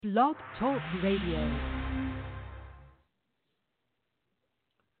Blog Talk Radio.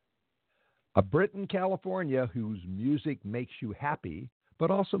 A Brit in California whose music makes you happy, but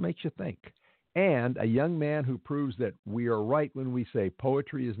also makes you think. And a young man who proves that we are right when we say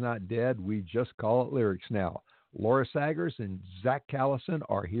poetry is not dead, we just call it lyrics now. Laura Saggers and Zach Callison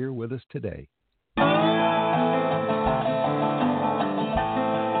are here with us today.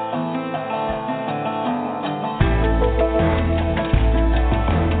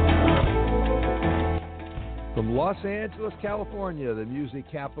 From Los Angeles, California, the music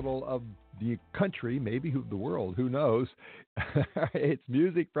capital of the country, maybe the world, who knows? It's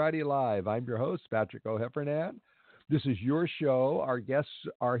Music Friday Live. I'm your host, Patrick O'Heffernan. This is your show. Our guests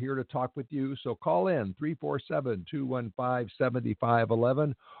are here to talk with you, so call in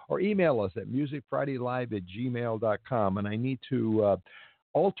 347-215-7511 or email us at musicfridaylive@gmail.com. And I need to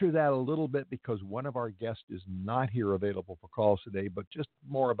alter that a little bit because one of our guests is not here available for calls today, but just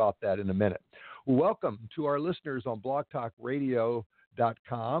more about that in a minute. Welcome to our listeners on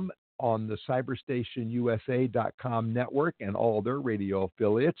blogtalkradio.com, on the cyberstationusa.com network and all their radio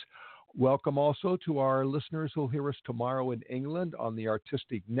affiliates. Welcome also to our listeners who'll hear us tomorrow in England on the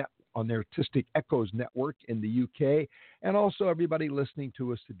Artistic Echoes Network in the UK, and also everybody listening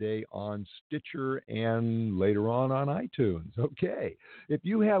to us today on Stitcher and later on iTunes. Okay. If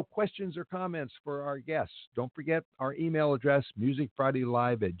you have questions or comments for our guests, don't forget our email address,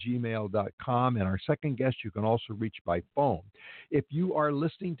 musicfridaylive@gmail.com, and our second guest you can also reach by phone. If you are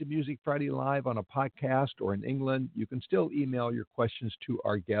listening to Music Friday Live on a podcast or in England, you can still email your questions to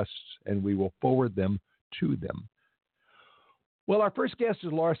our guests, and we will forward them to them. Well, our first guest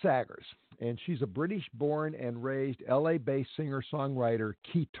is Laura Saggers, and she's a British-born and raised LA-based singer-songwriter,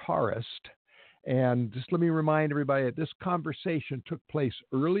 keytarist. And just let me remind everybody that this conversation took place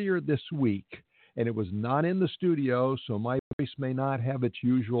earlier this week, and it was not in the studio, so my voice may not have its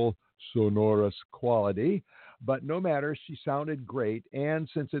usual sonorous quality. But no matter, she sounded great, and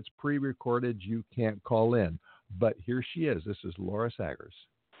since it's pre-recorded, you can't call in. But here she is. This is Laura Saggers.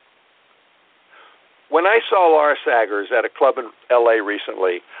 When I saw Laura Saggers at a club in L.A.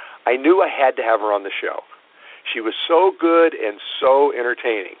 recently, I knew I had to have her on the show. She was so good and so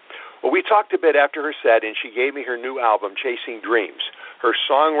entertaining. Well, we talked a bit after her set, and she gave me her new album, Chasing Dreams. Her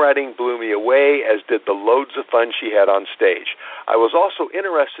songwriting blew me away, as did the loads of fun she had on stage. I was also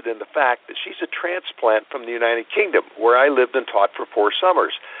interested in the fact that she's a transplant from the United Kingdom, where I lived and taught for 4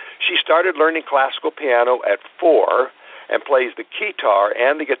 summers. She started learning classical piano at 4 and plays the keytar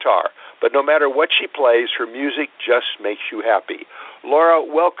and the guitar. But no matter what she plays, her music just makes you happy. Laura,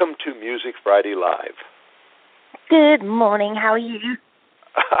 welcome to Music Friday Live. Good morning. How are you?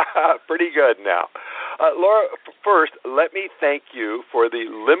 Pretty good now. Laura, first, let me thank you for the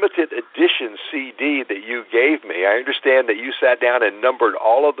limited edition CD that you gave me. I understand that you sat down and numbered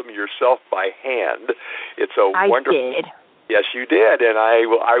all of them yourself by hand. It's a wonderful. I did. Yes, you did, and I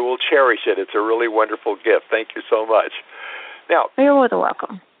will cherish it. It's a really wonderful gift. Thank you so much. Now, you're more than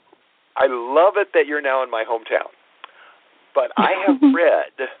welcome. I love it that you're now in my hometown. But I have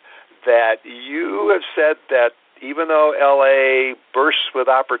read that you have said that even though L.A. bursts with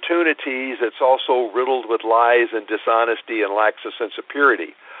opportunities, it's also riddled with lies and dishonesty and lacks a sense of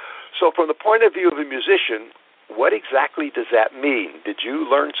purity. So from the point of view of a musician, what exactly does that mean? Did you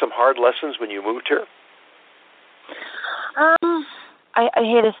learn some hard lessons when you moved here? I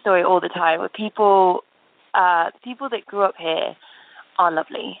hear this story all the time with people that grew up here are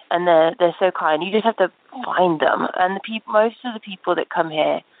lovely, and they're so kind. You just have to find them. And most of the people that come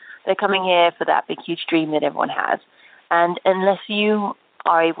here, they're coming here for that big, huge dream that everyone has. And unless you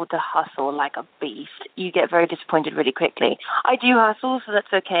are able to hustle like a beast, you get very disappointed really quickly. I do hustle, so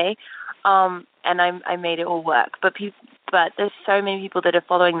that's okay. And I made it all work. But there's so many people that are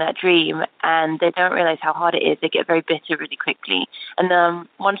following that dream, and they don't realize how hard it is. They get very bitter really quickly. And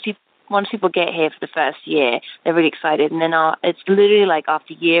once people get here for the first year, they're really excited. And then it's literally like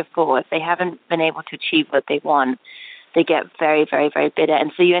after year 4, if they haven't been able to achieve what they want, they get very, very, very bitter.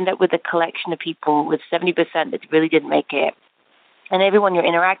 And so you end up with a collection of people with 70% that really didn't make it. And everyone you're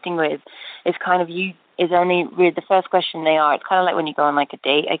interacting with is kind of only really the first question they are. It's kind of like when you go on like a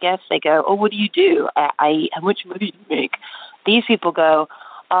date, I guess. They go, oh, what do you do? How much money do you make? These people go,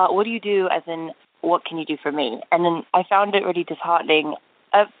 what do you do, as in, what can you do for me? And then I found it really disheartening.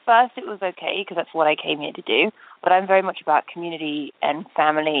 At first it was okay because that's what I came here to do, but I'm very much about community and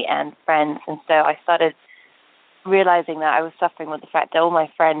family and friends, and so I started realizing that I was suffering with the fact that all my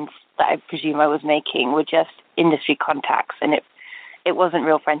friends that I presume I was making were just industry contacts, and it wasn't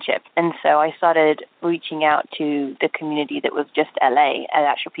real friendship. And so I started reaching out to the community that was just LA and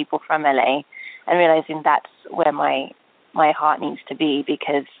actual people from LA, and realizing that's where my my heart needs to be,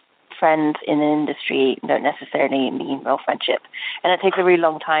 because friends in an industry don't necessarily mean real friendship. And it takes a really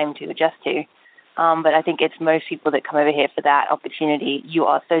long time to adjust to. But I think it's most people that come over here for that opportunity. You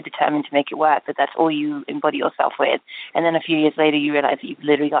are so determined to make it work that that's all you embody yourself with. And then a few years later, you realize that you've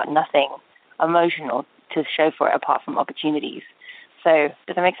literally got nothing emotional to show for it apart from opportunities. So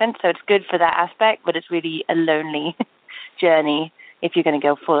does that make sense? So it's good for that aspect, but it's really a lonely journey if you're going to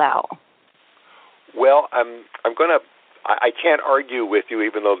go full out. Well, I can't argue with you,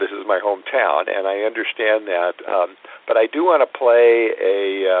 even though this is my hometown, and I understand that. But I do want to play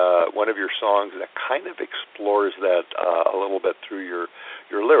one of your songs that kind of explores that a little bit through your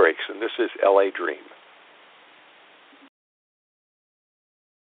lyrics, and this is L.A. Dream.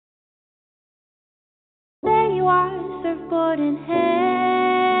 There you are, surfboard in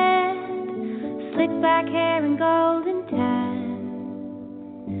hand, slick back hair and golden tan,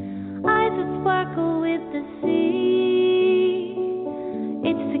 eyes that sparkle with the sea.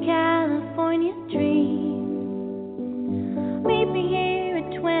 It's the California dream. Meet me here at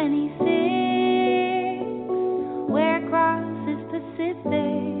 26, where across this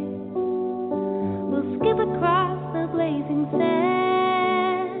Pacific we'll skip across the blazing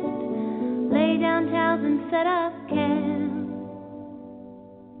sand, lay down towels and set up camp.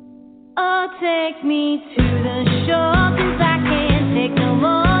 Oh, take me to the shore, 'cause I can't take no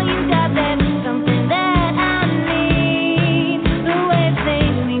more. You got that something that I need. The waves they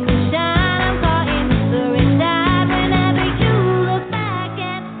twinkle shine. I'm caught in the red tide whenever you look back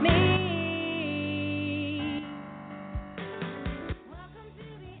at me. Welcome to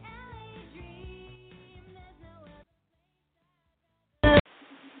the LA dream. There's no other.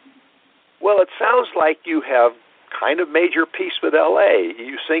 Well, it sounds like you have kind of made your peace with L.A.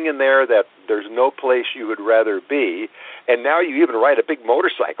 You sing in there that there's no place you would rather be, and now you even ride a big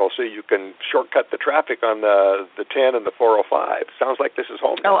motorcycle so you can shortcut the traffic on the 10 and the 405. Sounds like this is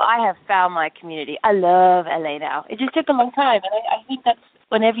home now. Oh, I have found my community. I love LA now. It just took a long time, and I think that's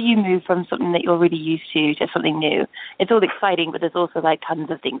whenever you move from something that you're really used to something new, it's all exciting, but there's also like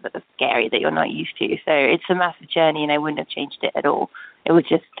tons of things that are scary that you're not used to. So it's a massive journey, and I wouldn't have changed it at all. It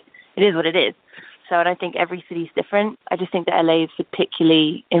is what it is. So, and I think every city's different. I just think that LA is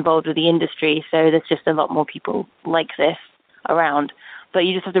particularly involved with the industry, so there's just a lot more people like this around. But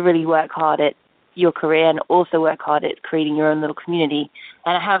you just have to really work hard at your career and also work hard at creating your own little community.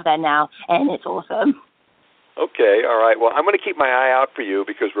 And I have that now, and it's awesome. Okay, all right. Well, I'm going to keep my eye out for you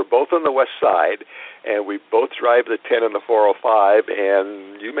because we're both on the west side, and we both drive the 10 and the 405,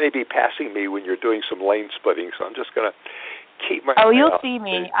 and you may be passing me when you're doing some lane splitting, so I'm just going to keep my eye out. Oh, you'll see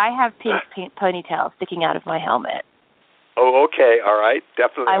me. I have pink ponytails sticking out of my helmet. Oh, okay, all right.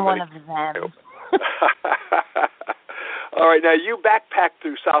 Definitely. I'm one of them. All right, now you backpacked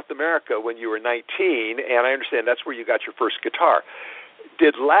through South America when you were 19, and I understand that's where you got your first guitar.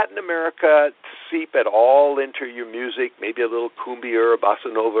 Did Latin America seep at all into your music? Maybe a little cumbia or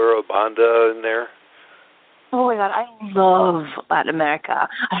bossa nova or banda in there? Oh my God, I love Latin America.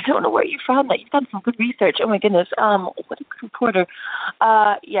 I don't know where you found that. You've done some good research. Oh my goodness. What a good reporter.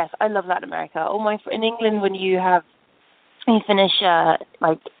 Yes, I love Latin America. In England, when you finish,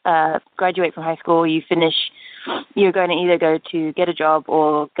 graduate from high school, you're going to either go to get a job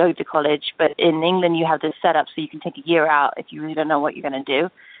or go to college. But in England, you have this setup so you can take a year out if you really don't know what you're going to do.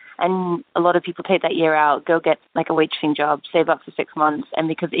 And a lot of people take that year out, go get like a waitressing job, save up for 6 months. And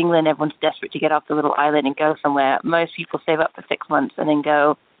because England, everyone's desperate to get off the little island and go somewhere, most people save up for 6 months and then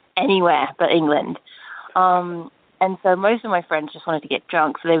go anywhere but England. And so most of my friends just wanted to get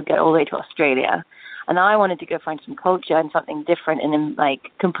drunk, so they would go all the way to Australia. And I wanted to go find some culture and something different and then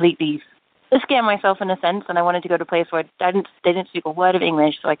like completely scare myself in a sense. And I wanted to go to a place where they didn't speak a word of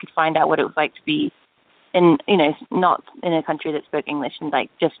English, so I could find out what it was like to be not in a country that spoke English, and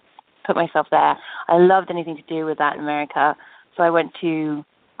like just put myself there. I loved anything to do with Latin America. So I went to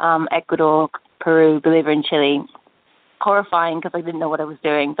Ecuador, Peru, Bolivia, and Chile. Horrifying because I didn't know what I was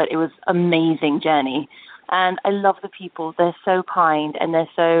doing, but it was an amazing journey. And I love the people. They're so kind and they're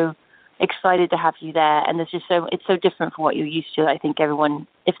so excited to have you there. And it's so different from what you're used to. I think everyone,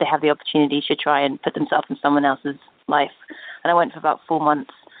 if they have the opportunity, should try and put themselves in someone else's life. And I went for about 4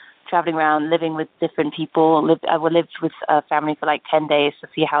 months, traveling around, living with different people. I lived with a family for like 10 days to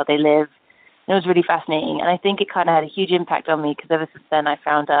see how they live. It was really fascinating, and I think it kind of had a huge impact on me because ever since then I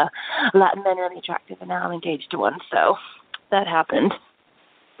found Latin men really attractive, and now I'm engaged to one, so that happened.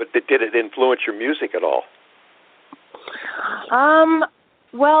 But did it influence your music at all?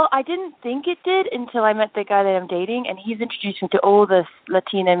 Well, I didn't think it did until I met the guy that I'm dating, and he's introduced me to all this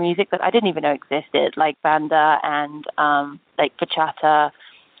Latino music that I didn't even know existed, like banda and like bachata,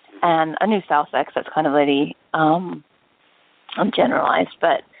 and I knew salsa because that's kind of really I'm generalized,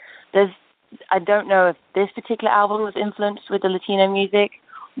 but I don't know if this particular album was influenced with the Latino music,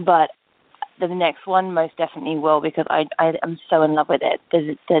 but the next one most definitely will, because I am so in love with it.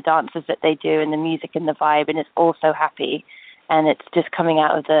 The dances that they do and the music and the vibe, and it's all so happy. And it's just coming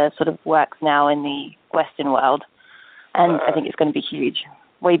out of the sort of works now in the Western world. And I think it's going to be huge,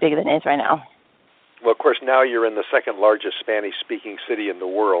 way bigger than it is right now. Well, of course, now you're in the second largest Spanish-speaking city in the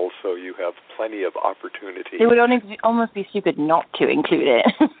world, so you have plenty of opportunity. It would almost be stupid not to include it.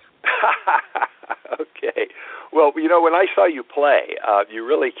 Okay. Well, you know, when I saw you play, you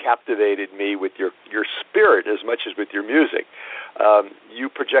really captivated me with your spirit as much as with your music. You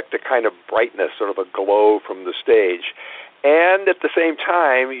project a kind of brightness, sort of a glow from the stage. And at the same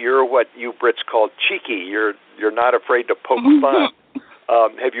time, you're what you Brits call cheeky. You're not afraid to poke fun.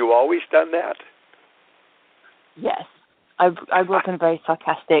 Have you always done that? Yes. I grew up in a very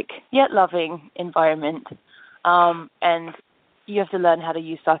sarcastic yet loving environment. And you have to learn how to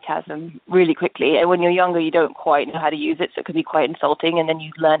use sarcasm really quickly. And when you're younger, you don't quite know how to use it, so it can be quite insulting. And then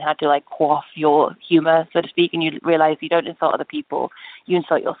you learn how to, like, quaff your humor, so to speak, and you realize you don't insult other people. You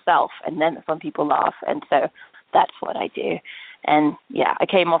insult yourself, and then some people laugh. And so that's what I do. And, yeah, I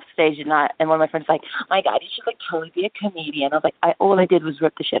came off stage and one of my friends was like, oh my God, you should, like, totally be a comedian. I was like, all I did was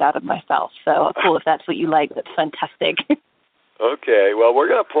rip the shit out of myself. So, cool, if that's what you like, that's fantastic. Okay, well, we're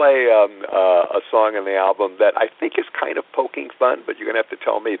going to play a song on the album that I think is kind of poking fun, but you're going to have to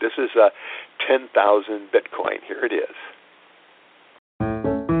tell me. This is 10,000 Bitcoin. Here it is.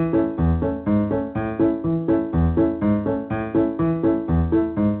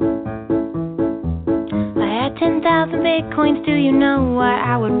 I had 10,000 Bitcoins, do you know what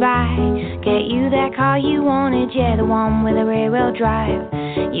I would buy? Get you that car you wanted, yeah, the one with a rear-wheel drive.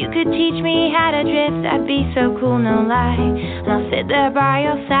 You could teach me how to drift, I'd be so cool, no lie. And I'll sit there by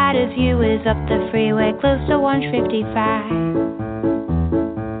your side as you whiz up the freeway, close to 155.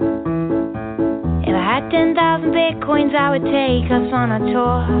 If I had 10,000 Bitcoins, I would take us on a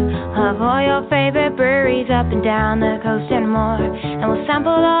tour of all your favorite breweries up and down the coast and more. And we'll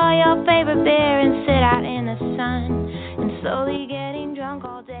sample all your favorite beer and sit out in the sun and slowly getting drunk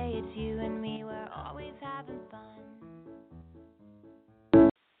all day. It's you and me, we're always having fun.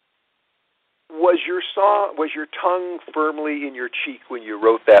 Was your tongue firmly in your cheek when you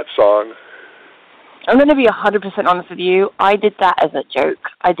wrote that song? I'm going to be 100% honest with you. I did that as a joke.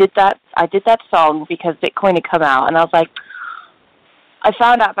 I did that song because Bitcoin had come out, and I was like, I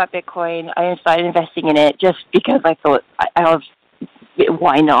found out about Bitcoin. I started investing in it just because I thought,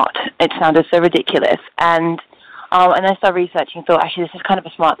 why not? It sounded so ridiculous. And I started researching and thought, actually, this is kind of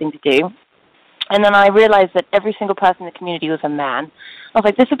a smart thing to do. And then I realized that every single person in the community was a man. I was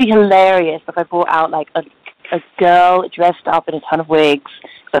like, this would be hilarious if I brought out, like, a girl dressed up in a ton of wigs.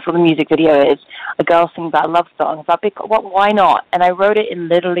 That's what the music video is. A girl singing about a love song. About Bitcoin. Why not? And I wrote it in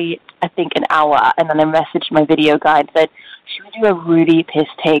literally, I think, an hour. And then I messaged my video guy and said, should we do a Rudy piss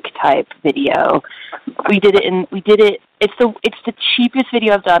take type video? We did it. It's the cheapest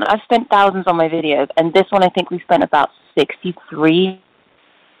video I've done. I've spent thousands on my videos, and this one I think we spent about $63.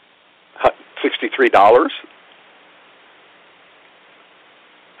 $63?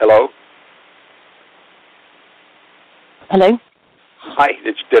 Hello? Hello? Hi,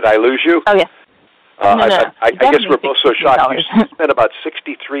 did I lose you? Oh, yeah. No. I guess we're both so shocked. You spent about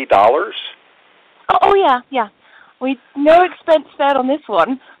 $63? Oh, yeah. No expense spared on this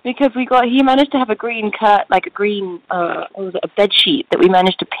one because he managed to have a green a bed sheet that we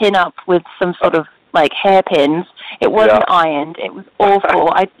managed to pin up with some sort of like hairpins. It wasn't ironed. It was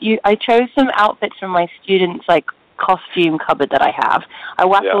awful. I chose some outfits from my students' like costume cupboard that I have. I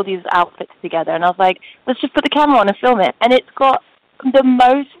whacked all these outfits together, and I was like, let's just put the camera on and film it. And it's got the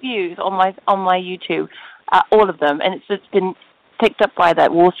most views on my YouTube, all of them, and it's been picked up by the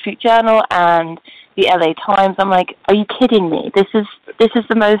Wall Street Journal and the LA Times. I'm like, are you kidding me? This is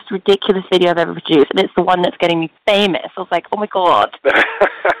the most ridiculous video I've ever produced, and it's the one that's getting me famous. I was like, oh my God.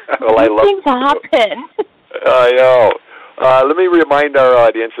 Well, I love things happen. I know. Let me remind our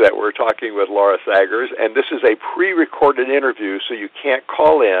audience that we're talking with Laura Saggers, and this is a pre-recorded interview, so you can't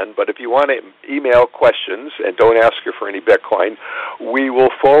call in, but if you want to email questions, and don't ask her for any Bitcoin, we will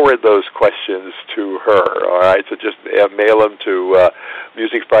forward those questions to her, all right? So just mail them to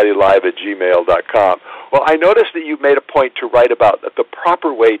musicfridaylive@gmail.com. Well, I noticed that you made a point to write about the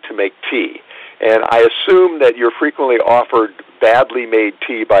proper way to make tea, and I assume that you're frequently offered badly made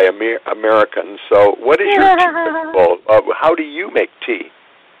tea by Americans. So what is your tea principle? How do you make tea?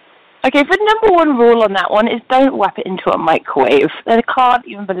 Okay, the number one rule on that one is don't whap it into a microwave. I can't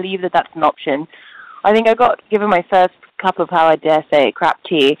even believe that that's an option. I think I got given my first cup of, how I dare say, crap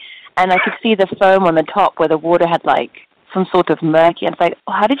tea, and I could see the foam on the top where the water had, like, some sort of murky. And it's like,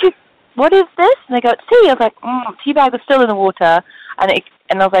 what is this? And they go, it's tea. I was like, tea bag was still in the water. And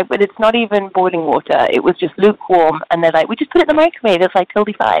I was like, but it's not even boiling water. It was just lukewarm. And they're like, we just put it in the microwave. It's like, it'll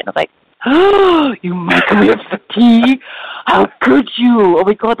be fine. I was like, oh, you microwave for tea? How could you? Oh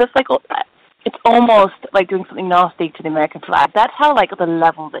my God, that's like, it's almost like doing something nasty to the American flag. That's how, like, the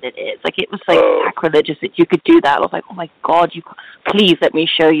level that it is. Like, it was, like, sacrilegious that you could do that. I was like, oh, my God, please let me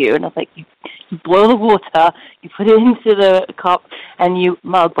show you. And I was like, you boil the water, you put it into the cup, and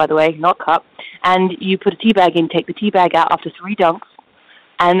mug, by the way, not cup, and you put a tea bag in, take the tea bag out after 3 dunks,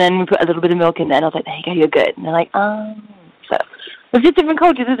 and then we put a little bit of milk in there. And I was like, there you go, you're good. And they're like, So it's just different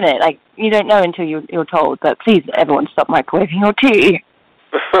cultures, isn't it? Like, you don't know until you're told. But please, everyone, stop microwaving your tea.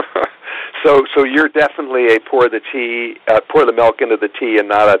 So you're definitely a pour the milk into the tea and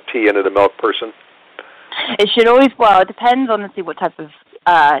not a tea into the milk person? It should always, it depends on what type of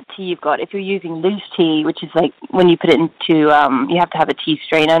tea you've got. If you're using loose tea, which is like when you put it into, you have to have a tea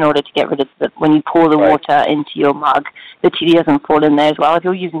strainer in order to get rid of when you pour the water into your mug, the tea doesn't fall in there as well. If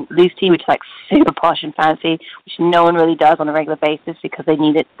you're using loose tea, which is like super posh and fancy, which no one really does on a regular basis because they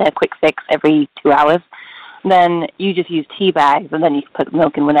need their quick fix every 2 hours, then you just use tea bags and then you can put the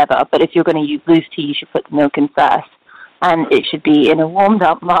milk in whenever. But if you're going to use loose tea, you should put the milk in first. And it should be in a warmed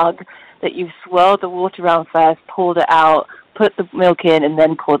up mug that you've swirled the water around first, poured it out, put the milk in, and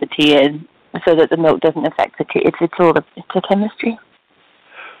then pour the tea in so that the milk doesn't affect the tea. It's a chemistry.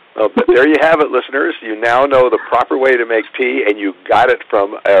 Well, but there you have it, listeners. You now know the proper way to make tea, and you got it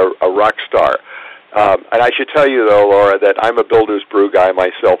from a rock star. And I should tell you, though, Laura, that I'm a Builder's Brew guy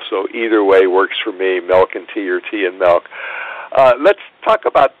myself, so either way works for me, milk and tea or tea and milk. Let's talk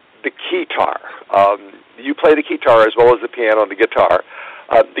about the keytar. You play the keytar as well as the piano and the guitar.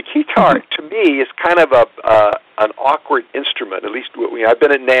 The keytar, to me, is kind of an awkward instrument. At least I've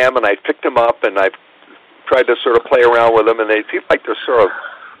been at NAMM, and I've picked them up, and I've tried to sort of play around with them, and they feel like they're sort of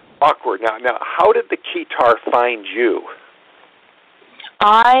awkward. Now, how did the keytar find you?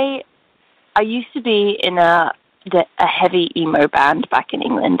 I used to be in a heavy emo band back in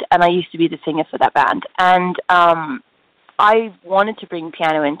England, and I used to be the singer for that band. And I wanted to bring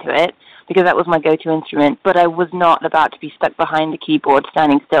piano into it because that was my go-to instrument, but I was not about to be stuck behind the keyboard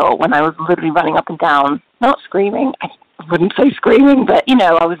standing still when I was literally running up and down, not screaming. I wouldn't say screaming, but,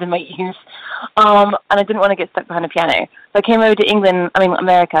 I was in my youth. And I didn't want to get stuck behind a piano. So I came over to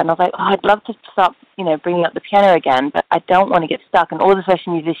America, and I was like, I'd love to start, bringing up the piano again, but I don't want to get stuck. And all the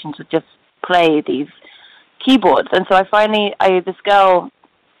session musicians would just play these keyboards. And so this girl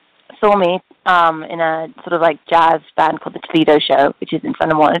saw me in a sort of like jazz band called the Toledo Show, which is in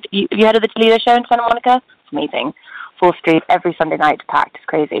Santa Monica. Have you heard of the Toledo Show in Santa Monica? It's amazing. Full street, every Sunday night, it's packed. It's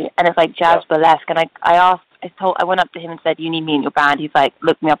crazy. And it's like jazz burlesque. And I went up to him and said, you need me in your band. He's like,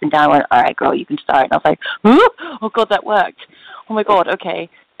 looked me up and down and went, all right, girl, you can start. And I was like, oh, God, that worked. Oh, my God, okay.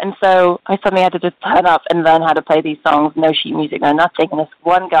 And so I suddenly had to just turn up and learn how to play these songs, no sheet music, no nothing. And this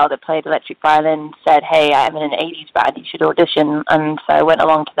one girl that played electric violin said, hey, I'm in an 80s band, you should audition. And so I went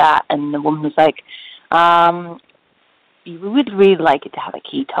along to that, and the woman was like, you would really like it to have a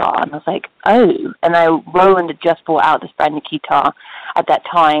keytar. And I was like, oh. And Roland had just brought out this brand new keytar at that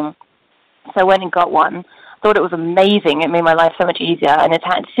time. So I went and got one. Thought it was amazing. It made my life so much easier. And it's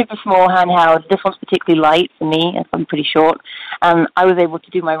super small, handheld. This one's particularly light for me, as I'm pretty short. I was able to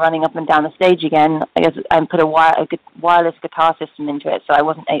do my running up and down the stage again. I guess I put a wireless guitar system into it, so I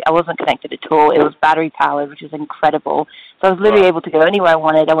wasn't connected at all. It was battery powered, which was incredible. So I was literally able to go anywhere I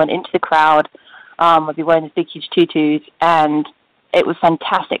wanted. I went into the crowd. I'd be wearing these big, huge tutus, and it was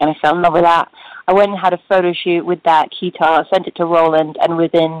fantastic. And I fell in love with that. I went and had a photo shoot with that keytar, sent it to Roland, and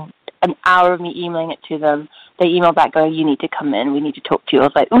within an hour of me emailing it to them, they emailed back going, you need to come in, we need to talk to you. I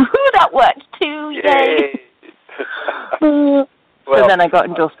was like, ooh, that worked too, yay! So then I got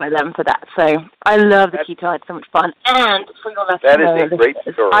endorsed by them for that. So I love the keytar, it's so much fun. And for your last that is a great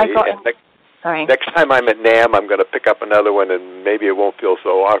story. Next time I'm at NAMM, I'm going to pick up another one, and maybe it won't feel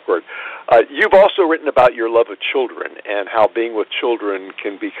so awkward. You've also written about your love of children and how being with children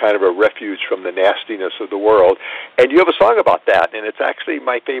can be kind of a refuge from the nastiness of the world. And you have a song about that, and it's actually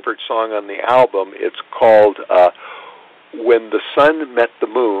my favorite song on the album. It's called When the Sun Met the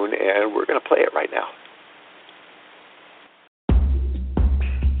Moon, and we're going to play it right now.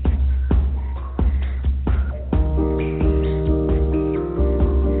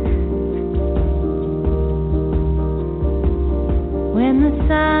 When the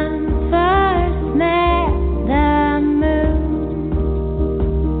sun first met the moon,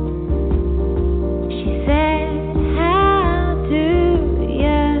 she said, how do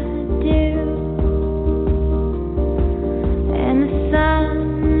you do? And the sun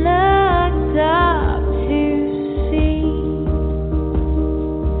looked up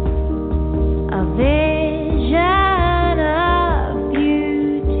vision of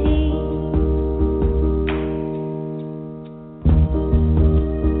beauty.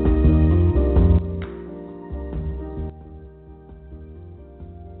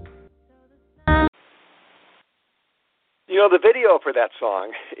 You know, the video for that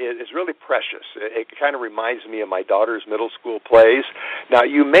song is really precious. It kind of reminds me of my daughter's middle school plays. Now,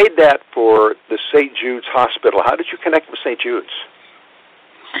 you made that for the St. Jude's Hospital. How did you connect with St. Jude's?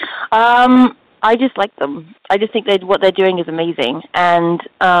 I just like them. I just think what they're doing is amazing, and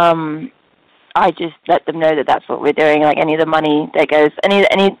I just let them know that that's what we're doing. Like any of the money that goes, any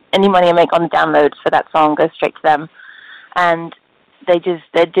money I make on the downloads for that song goes straight to them, and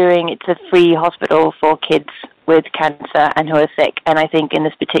they're doing. It's a free hospital for kids with cancer and who are sick. And I think in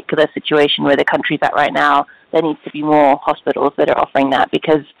this particular situation where the country's at right now, there needs to be more hospitals that are offering that,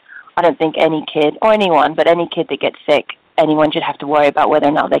 because I don't think any kid or anyone, but any kid that gets sick, anyone should have to worry about whether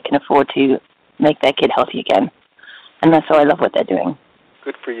or not they can afford to make their kid healthy again. And that's why I love what they're doing.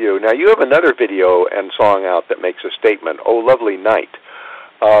 Good for you. Now, you have another video and song out that makes a statement, "Oh, Lovely Night."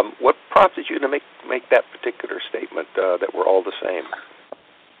 What prompted you to make that particular statement, that we're all the same?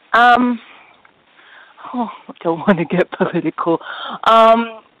 I don't want to get political.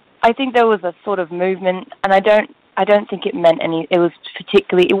 I think there was a sort of movement, and I don't think it meant any. It was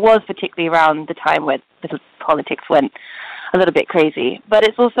particularly around the time where the politics went a little bit crazy. But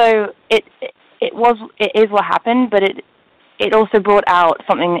it's also it is what happened, but it also brought out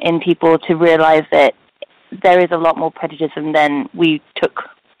something in people to realize that there is a lot more prejudice than we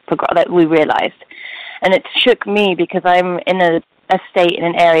realized, and it shook me because I'm in a state in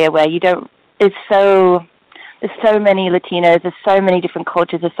an area where there's so many Latinos, there's so many different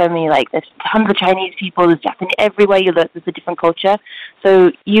cultures, there's tons of Chinese people, there's Japanese, everywhere you look, there's a different culture.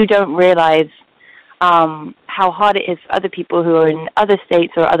 So you don't realize how hard it is for other people who are in other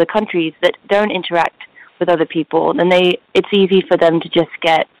states or other countries that don't interact with other people. And it's easy for them to just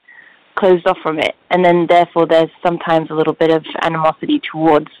get closed off from it. And then therefore there's sometimes a little bit of animosity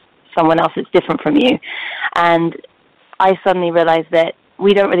towards someone else that's different from you. And I suddenly realized that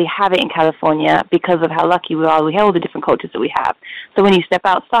we don't really have it in California because of how lucky we are. We have all the different cultures that we have. So when you step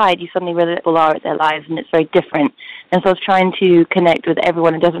outside, you suddenly realize people are at their lives, and it's very different. And so I was trying to connect with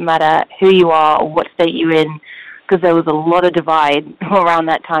everyone. It doesn't matter who you are or what state you're in, because there was a lot of divide around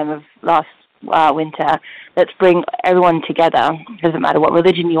that time of last winter. Let's bring everyone together. It doesn't matter what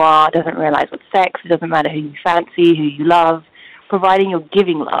religion you are. It doesn't realize what sex. It doesn't matter who you fancy, who you love. Providing you're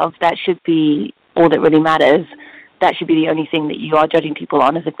giving love, that should be all that really matters. That should be the only thing that you are judging people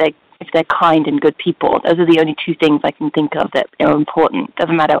on, is if they're kind and good people. Those are the only two things I can think of that are important.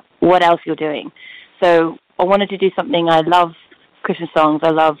 Doesn't matter what else you're doing. So I wanted to do something. I love Christmas songs.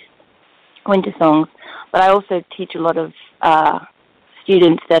 I love winter songs. But I also teach a lot of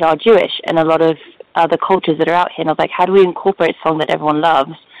students that are Jewish and a lot of other cultures that are out here. And I was like, how do we incorporate a song that everyone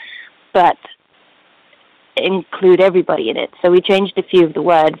loves, but include everybody in it? So we changed a few of the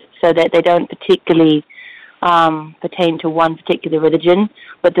words so that they don't particularly pertain to one particular religion,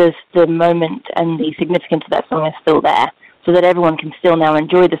 but there's the moment and the significance of that song is still there, so that everyone can still now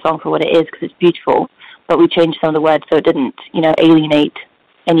enjoy the song for what it is, because it's beautiful. But we changed some of the words so it didn't, alienate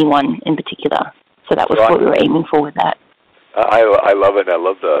anyone in particular. So that was what we were aiming for with that. I love it. I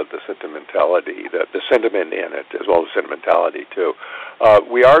love the sentimentality, the sentiment in it, as well as sentimentality too.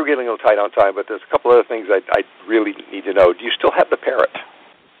 We are getting a little tight on time, but there's a couple other things I really need to know. Do you still have the parrot?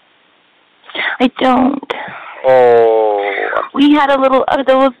 I don't. Oh. We had a little.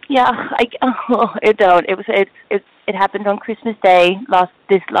 There was. Yeah. I don't. It happened on Christmas Day last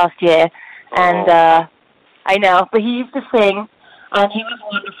year, and I know. But he used to sing, and he was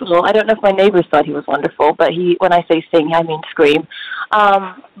wonderful. I don't know if my neighbors thought he was wonderful, but when I say sing, I mean scream.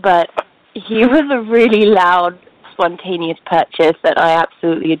 But he was a really loud, spontaneous purchase that I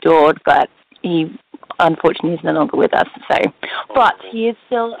absolutely adored. But he, unfortunately, is no longer with us. But he is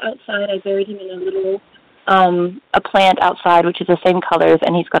still outside. I buried him in a little a plant outside, which is the same colors,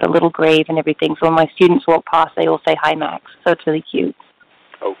 and he's got a little grave and everything. So when my students walk past, they all say, "Hi, Max." So it's really cute.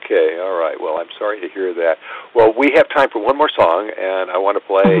 Okay, all right. Well, I'm sorry to hear that. Well, we have time for one more song, and I want to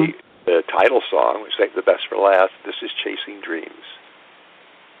play the title song, which is the best for last. This is "Chasing Dreams."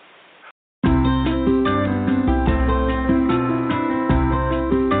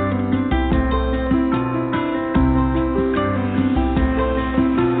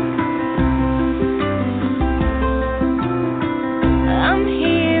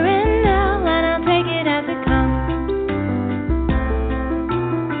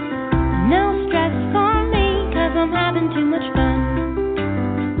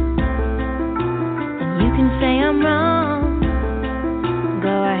 Say I'm wrong,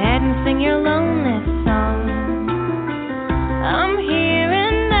 ride and sing your lonely song. I'm here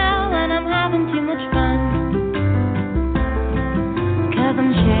and now and I'm having too much fun. 'Cause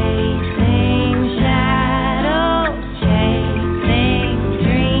I'm chasing shadows, chasing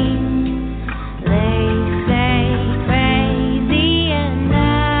dreams. They say crazy and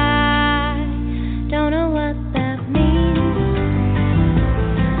I don't know what that means.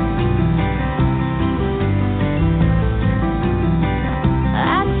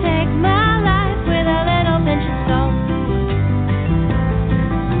 I take my life with a little pinch of salt.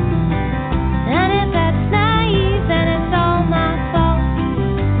 And if that's naive, then it's all my fault.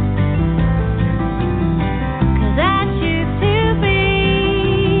 'Cause I choose to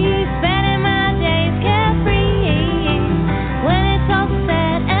be spending my days carefree. When it's all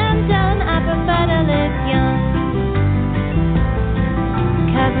said and done, I prefer to live young.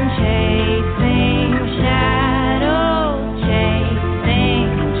 'Cause I'm chasing shadows, chasing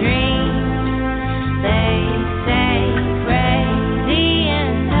dreams. They say crazy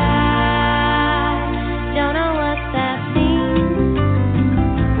and I don't know what that means.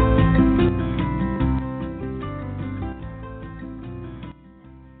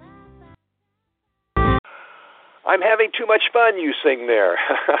 I'm having too much fun, you sing there.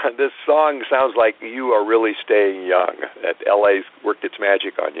 This song sounds like you are really staying young, that LA's worked its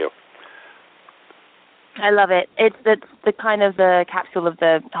magic on you. I love it. It's the kind of the capsule of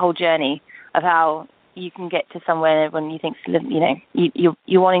the whole journey of how you can get to somewhere when you think,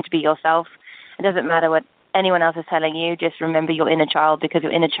 you're wanting to be yourself. It doesn't matter what anyone else is telling you. Just remember your inner child, because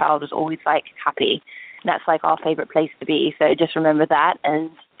your inner child is always like happy. And that's like our favorite place to be. So just remember that and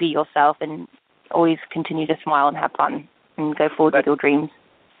be yourself and always continue to smile and have fun and go forward with your dreams.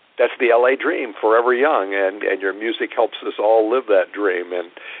 That's the LA dream, forever young, and your music helps us all live that dream.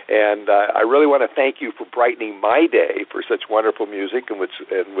 And I really want to thank you for brightening my day for such wonderful music and with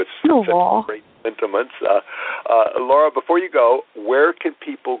such great sentiments. Laura, before you go, where can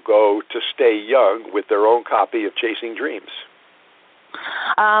people go to stay young with their own copy of Chasing Dreams?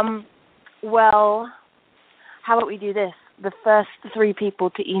 Well, how about we do this? The first 3 people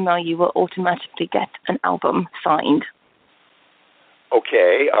to email you will automatically get an album signed.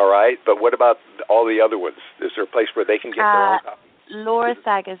 Okay, all right. But what about all the other ones? Is there a place where they can get their own copy?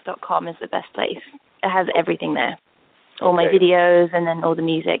 LauraSaggers.com is the best place. It has everything there. All my videos and then all the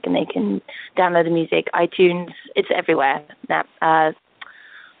music, and they can download the music, iTunes, it's everywhere.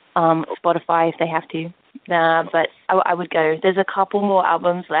 Spotify if they have to. But I would go. There's a couple more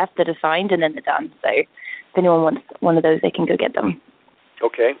albums left that are signed, and then they're done. So if anyone wants one of those, they can go get them.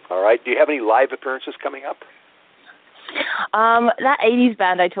 Okay, all right. Do you have any live appearances coming up? That 80s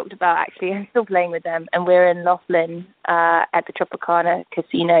band I talked about, actually, I'm still playing with them, and we're in Laughlin at the Tropicana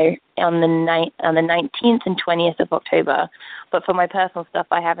Casino on the 19th and 20th of October. But for my personal stuff,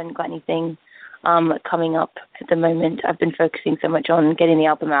 I haven't got anything coming up at the moment. I've been focusing so much on getting the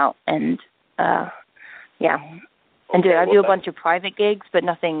album out, and I do a bunch of private gigs, but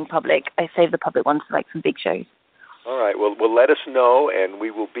nothing public. I save the public ones for like some big shows. All right. Well, let us know, and we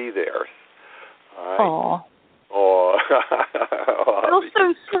will be there. All right. Aww. Oh, you're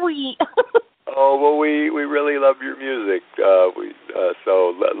so sweet. Oh, well, we really love your music.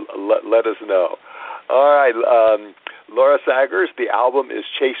 So let us know. All right, Laura Saggers, the album is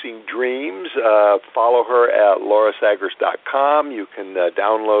Chasing Dreams. Follow her at laurasaggers.com. You can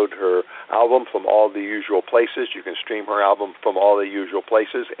download her album from all the usual places. You can stream her album from all the usual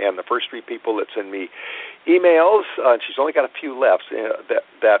places. And the first 3 people that send me emails, and she's only got a few left,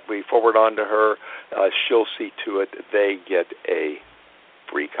 that we forward on to her, she'll see to it they get a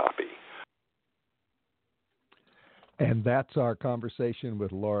free copy. And that's our conversation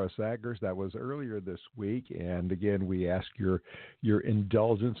with Laura Saggers. That was earlier this week. And again, we ask your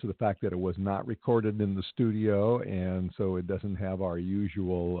indulgence to the fact that it was not recorded in the studio, and so it doesn't have our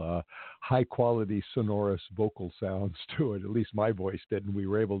usual high-quality sonorous vocal sounds to it. At least my voice didn't. We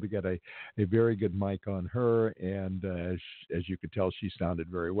were able to get a very good mic on her, and as you could tell, she sounded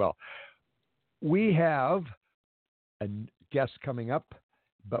very well. We have a guest coming up,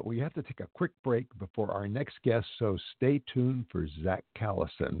 but we have to take a quick break before our next guest, so stay tuned for Zach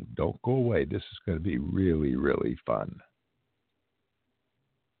Callison. Don't go away. This is going to be really, really fun.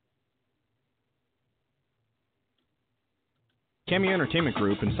 Cameo Entertainment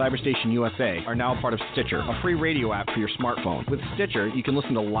Group and Cyberstation USA are now part of Stitcher, a free radio app for your smartphone. With Stitcher, you can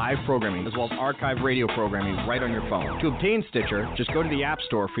listen to live programming as well as archived radio programming right on your phone. To obtain Stitcher, just go to the App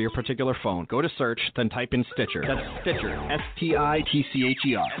Store for your particular phone. Go to search, then type in Stitcher. That's Stitcher,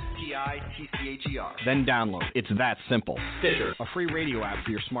 S-T-I-T-C-H-E-R. S-T-I-T-C-H-E-R. Then download. It's that simple. Stitcher, a free radio app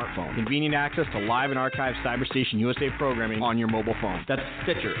for your smartphone. Convenient access to live and archived Cyberstation USA programming on your mobile phone. That's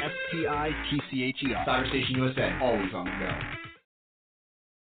Stitcher, S-T-I-T-C-H-E-R. Cyberstation USA, always on the go.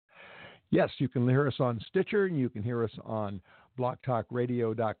 Yes, you can hear us on Stitcher, and you can hear us on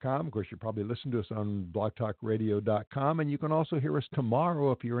blogtalkradio.com. Of course, you probably listen to us on blogtalkradio.com, and you can also hear us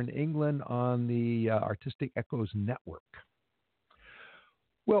tomorrow if you're in England on the Artistic Echoes Network.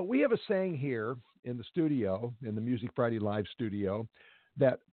 Well, we have a saying here in the studio, in the Music Friday Live studio,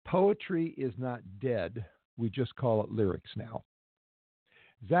 that poetry is not dead. We just call it lyrics now.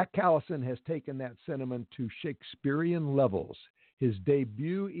 Zach Callison has taken that sentiment to Shakespearean levels. His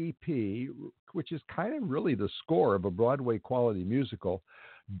debut EP, which is kind of really the score of a Broadway quality musical,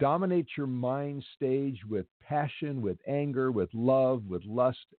 dominates your mind stage with passion, with anger, with love, with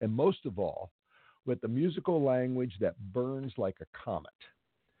lust, and most of all, with the musical language that burns like a comet.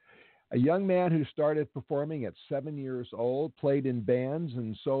 A young man who started performing at 7 years old, played in bands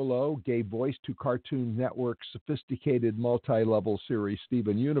and solo, gave voice to Cartoon Network's sophisticated multi-level series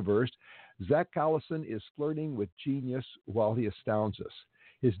Steven Universe, Zach Callison is flirting with genius while he astounds us.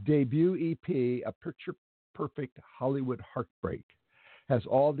 His debut EP, A Picture-Perfect Hollywood Heartbreak, has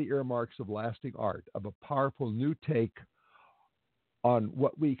all the earmarks of lasting art, of a powerful new take on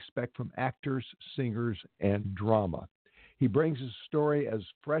what we expect from actors, singers, and drama. He brings his story as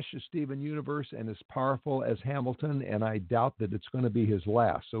fresh as Steven Universe and as powerful as Hamilton, and I doubt that it's going to be his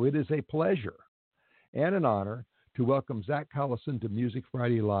last. So it is a pleasure and an honor to welcome Zach Callison to Music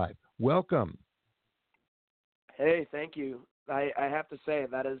Friday Live. Welcome. Hey, thank you. I have to say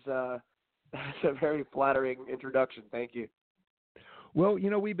that's a very flattering introduction. Thank you. Well, you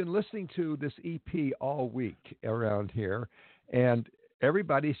know, we've been listening to this EP all week around here, and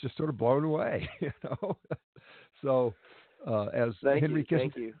everybody's just sort of blown away, you know. So as Henry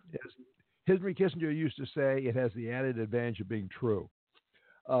Kissinger used to say, it has the added advantage of being true.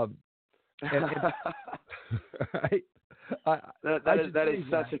 Right? That is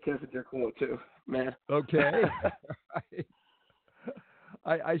such a Kissinger quote too, man. Okay.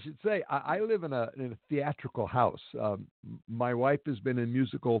 I should say I live in a theatrical house. My wife has been in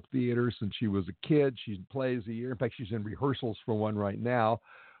musical theater since she was a kid. She plays a year. In fact, she's in rehearsals for one right now.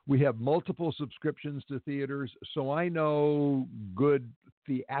 We have multiple subscriptions to theaters, so I know good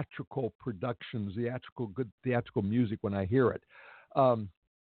theatrical productions, good theatrical music when I hear it.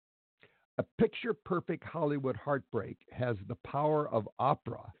 A Picture-Perfect Hollywood Heartbreak has the power of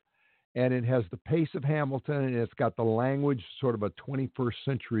opera, and it has the pace of Hamilton, and it's got the language sort of a 21st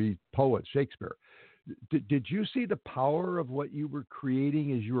century poet, Shakespeare. Did you see the power of what you were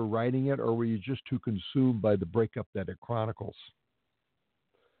creating as you were writing it, or were you just too consumed by the breakup that it chronicles?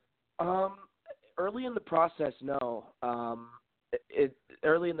 Early in the process, no.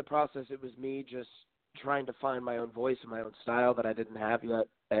 Early in the process, it was me just trying to find my own voice and my own style that I didn't have yet,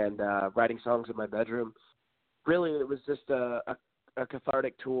 and writing songs in my bedroom. Really, it was just a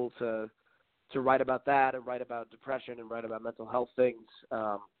cathartic tool to write about that and write about depression and write about mental health things.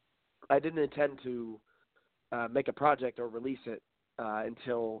 I didn't intend to make a project or release it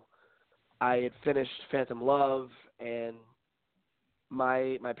until I had finished Phantom Love, and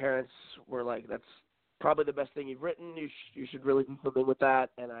my parents were like, "That's probably the best thing you've written. You should really do something with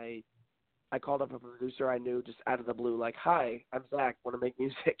that." And I called up a producer I knew just out of the blue, like, "Hi, I'm Zach. Want to make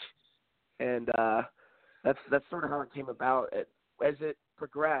music?" And that's sort of how it came about. As it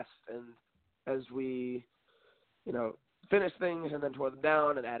progressed, and as we, finished things and then tore them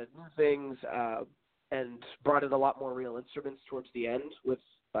down and added new things, and brought in a lot more real instruments towards the end with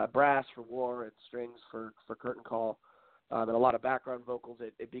brass for War and strings for Curtain Call, and a lot of background vocals,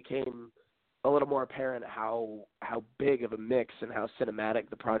 it became a little more apparent how big of a mix and how cinematic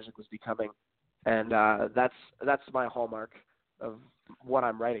the project was becoming. And that's my hallmark of what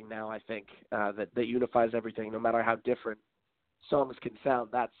I'm writing now, I think, that unifies everything, no matter how different songs can sound.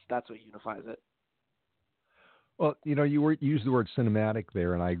 That's what unifies it. Well, you used the word cinematic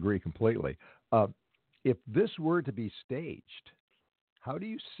there, and I agree completely. If this were to be staged, how do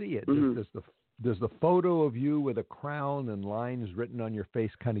you see it? Mm-hmm. Does the photo of you with a crown and lines written on your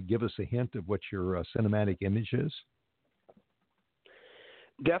face kind of give us a hint of what your cinematic image is?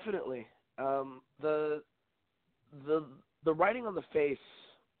 Definitely. The writing on the face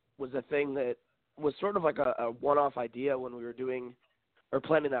was a thing that was sort of like a one-off idea when we were doing or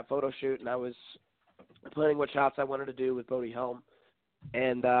planning that photo shoot, and I was planning what shots I wanted to do with Bodie Helm,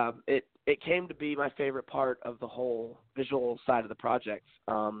 and it came to be my favorite part of the whole visual side of the project.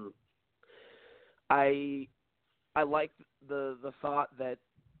 I like the thought that,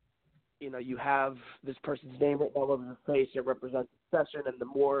 you know, you have this person's name written all over their face. It represents the session, and the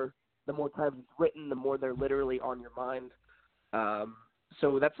more times it's written, the more they're literally on your mind.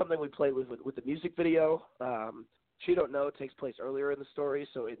 So that's something we played with the music video. She Don't Know takes place earlier in the story,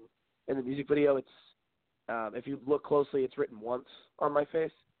 so in the music video, it's if you look closely, it's written once on my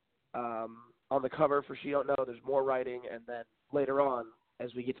face. On the cover for She Don't Know, there's more writing, and then later on,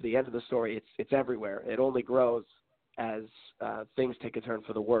 as we get to the end of the story, it's everywhere. It only grows as things take a turn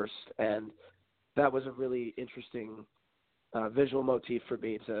for the worse, and that was a really interesting visual motif for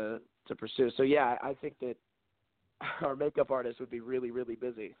me to pursue. So yeah, I think that our makeup artist would be really, really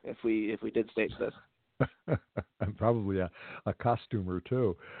busy if we did stage this. And probably a costumer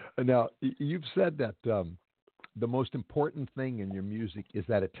too. Now, you've said that the most important thing in your music is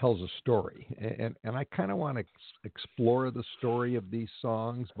that it tells a story, and I kind of want to explore the story of these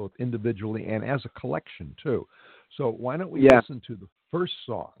songs, both individually and as a collection too. So why don't we listen to the first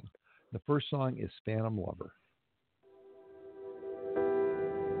song? The first song is Phantom Lover.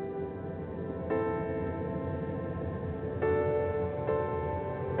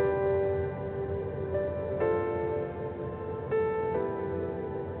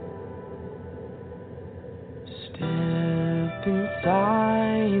 Step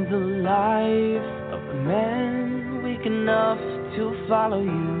inside the life of a man weak enough to follow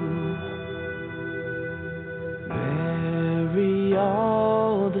you. Bury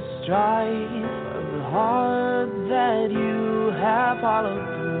all the strife of the heart that you have followed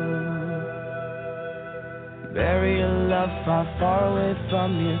through. Bury a love far, far away from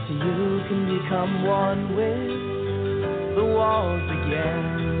you so you can become one with the walls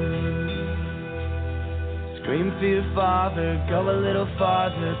again. Scream for your father, go a little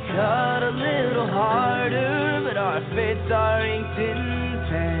farther, cut a little harder, but our fates are inked in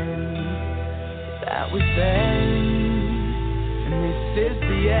pen that we bend, and this is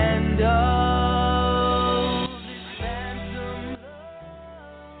the end of this phantom love.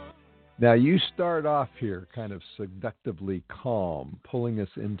 Now, you start off here kind of seductively calm, pulling us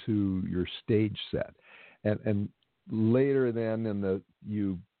into your stage set, and later then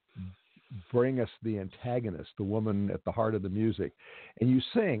you bring us the antagonist, the woman at the heart of the music, and you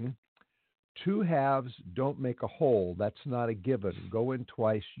sing, two halves don't make a whole, that's not a given. Go in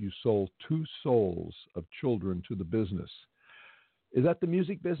twice, you sold two souls of children to the business. Is that the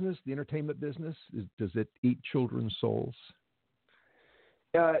music business, the entertainment business? Does it eat children's souls?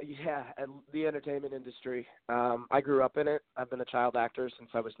 Yeah, and the entertainment industry. I grew up in it. I've been a child actor since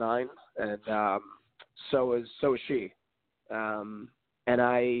I was 9, and so is she. And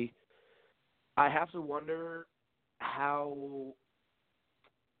I have to wonder how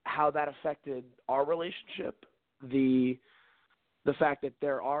that affected our relationship. The fact that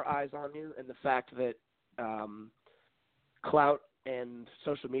there are eyes on you, and the fact that clout and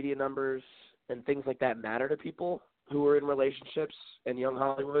social media numbers and things like that matter to people who are in relationships in young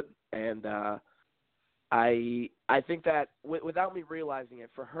Hollywood. And I think that without me realizing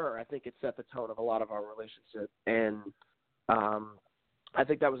it, for her, I think it set the tone of a lot of our relationship. And I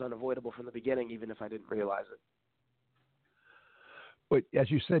think that was unavoidable from the beginning, even if I didn't realize it. But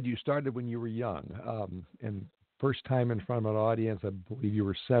as you said, you started when you were young, and first time in front of an audience, I believe you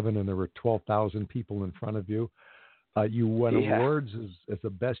were 7, and there were 12,000 people in front of you. You won awards as the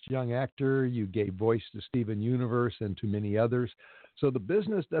best young actor. You gave voice to Steven Universe and to many others. So the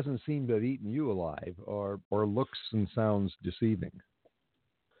business doesn't seem to have eaten you alive, or looks and sounds deceiving.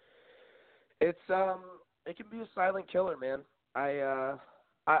 It can be a silent killer, man.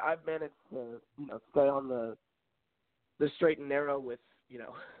 I've managed to stay on the straight and narrow with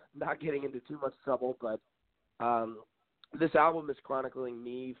not getting into too much trouble, but this album is chronicling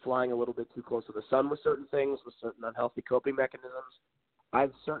me flying a little bit too close to the sun with certain things, with certain unhealthy coping mechanisms.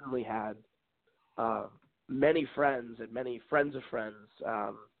 I've certainly had many friends and many friends of friends,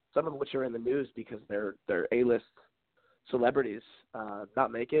 some of which are in the news because they're A-list celebrities,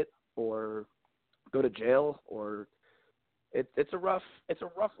 not make it or go to jail, or it's a rough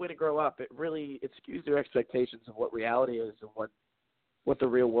way to grow up. It skews your expectations of what reality is and what the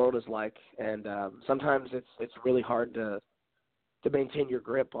real world is like, and sometimes it's really hard to maintain your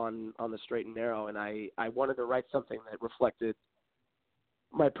grip on the straight and narrow. And I wanted to write something that reflected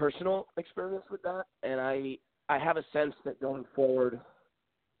my personal experience with that, and I have a sense that going forward,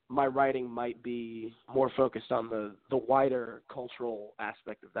 my writing might be more focused on the wider cultural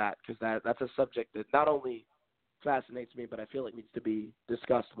aspect of that, because that's a subject that not only fascinates me, but I feel it needs to be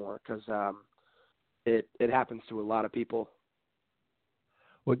discussed more, because it happens to a lot of people.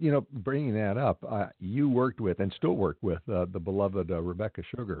 Well, you know, bringing that up, you worked with and still work with the beloved Rebecca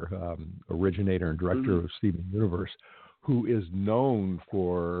Sugar, originator and director of Steven Universe, who is known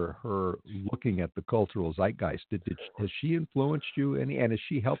for her looking at the cultural zeitgeist. Has she influenced you any, and has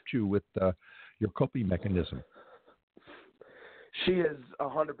she helped you with your coping mechanism? She has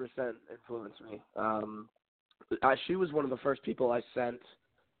 100% influenced me. She was one of the first people I sent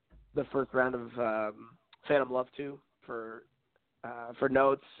the first round of Phantom Love to for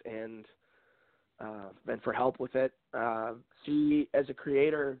notes and for help with it. She, as a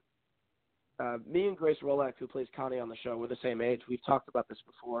creator, me and Grace Rolak, who plays Connie on the show, we're the same age. We've talked about this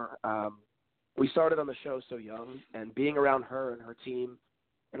before. We started on the show so young, and being around her and her team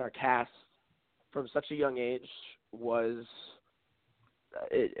and our cast from such a young age was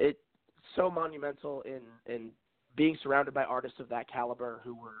it so monumental in being surrounded by artists of that caliber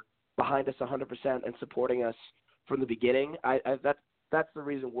who were behind us 100% and supporting us from the beginning. That's the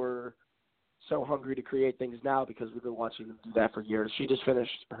reason we're so hungry to create things now, because we've been watching them do that for years. She just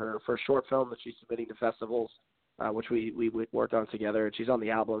finished her first short film that she's submitting to festivals, which we worked on together, and she's on the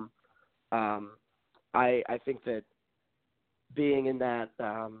album. I think that being in that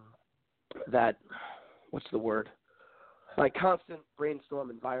what's the word? Like constant brainstorm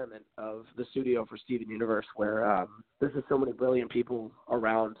environment of the studio for Steven Universe, where there's just so many brilliant people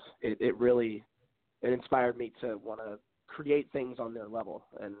around. It really inspired me to want to create things on their level,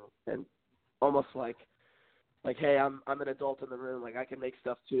 and almost like hey, I'm an adult in the room, like I can make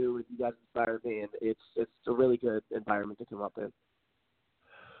stuff too, and you guys inspired me, and it's a really good environment to come up in.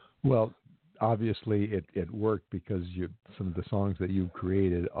 Well, obviously it worked, because some of the songs that you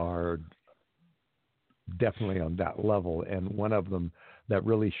created are definitely on that level, and one of them that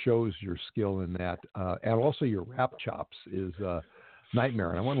really shows your skill in that, and also your rap chops, is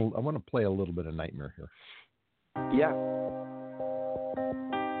Nightmare. And I want to play a little bit of Nightmare here. Yeah.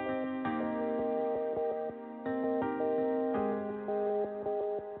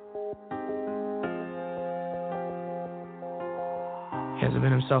 He hasn't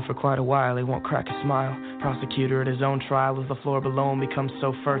been himself for quite a while, he won't crack a smile. Prosecutor at his own trial, as the floor below him becomes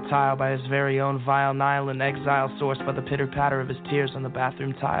so fertile by his very own vile Nile in exile, sourced by the pitter-patter of his tears on the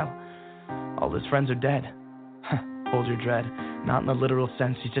bathroom tile. All his friends are dead. Hold your dread. Not in the literal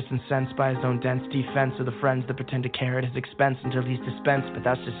sense, he's just incensed by his own dense defense of the friends that pretend to care at his expense until he's dispensed, but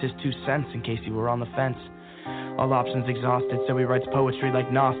that's just his 2 cents in case he were on the fence. All options exhausted, so he writes poetry like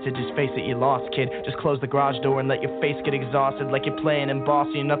Nosted. Just face it, you lost, kid. Just close the garage door and let your face get exhausted, like you're playing in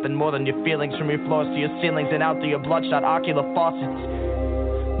Boston. You're nothing more than your feelings, from your floors to your ceilings and out through your bloodshot ocular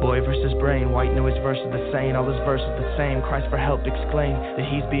faucets. Boy versus brain, white noise versus the sane. All his verses the same, cries for help, exclaim that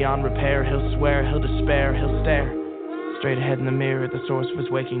he's beyond repair. He'll swear, he'll despair, he'll stare straight ahead in the mirror at the source of his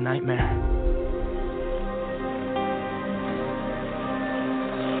waking nightmare.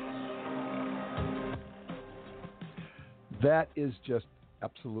 That is just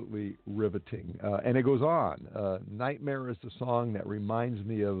absolutely riveting. And it goes on. Nightmare is the song that reminds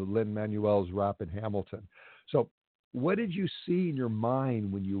me of Lin-Manuel's rap in Hamilton. So what did you see in your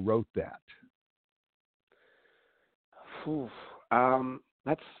mind when you wrote that?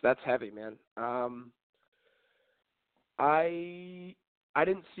 That's heavy, man. I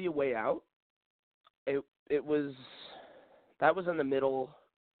didn't see a way out. That was in the middle,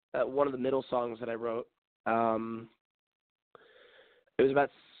 one of the middle songs that I wrote. It was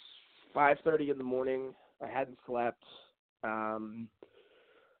about 5:30 in the morning. I hadn't slept. I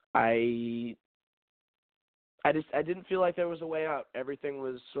didn't feel like there was a way out. Everything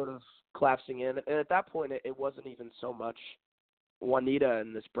was sort of collapsing in, and at that point, it wasn't even so much Juanita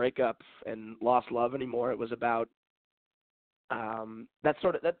and this breakup and lost love anymore. It was about that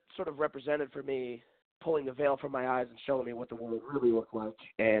sort of represented for me pulling the veil from my eyes and showing me what the world really looked like,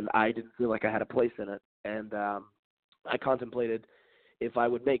 and I didn't feel like I had a place in it, and I contemplated if I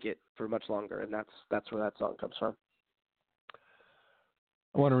would make it for much longer, and that's where that song comes from.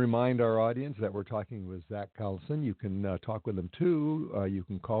 I want to remind our audience that we're talking with Zach Callison. You can talk with him too. You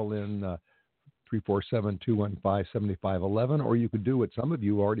can call in 347-215-7511, or you could do what some of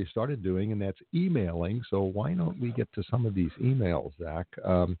you already started doing, and that's emailing. So why don't we get to some of these emails, Zach?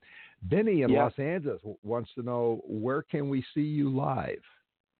 Benny in Los Angeles wants to know, where can we see you live?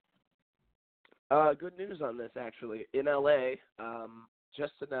 Good news on this, actually. In LA,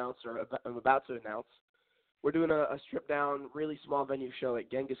 just announced, or I'm about to announce, we're doing a stripped-down, really small venue show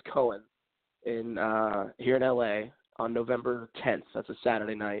at Genghis Cohen here in LA on November 10th. That's a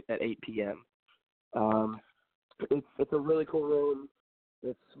Saturday night at 8 p.m. It's a really cool room.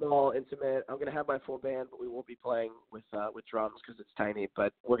 It's small, intimate. I'm gonna have my full band, but we won't be playing with drums because it's tiny.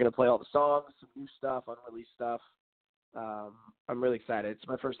 But we're gonna play all the songs, some new stuff, unreleased stuff. I'm really excited. It's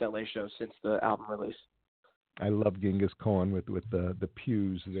my first LA show since the album release. I love Genghis Khan with the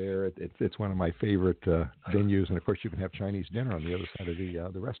pews there. It's one of my favorite venues, and of course you can have Chinese dinner on the other side of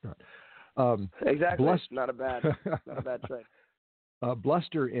the restaurant. Exactly. Not a bad trade.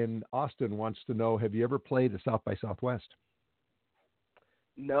 Bluster in Austin wants to know: have you ever played at South by Southwest?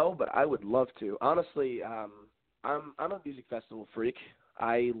 No, but I would love to. Honestly, I'm a music festival freak.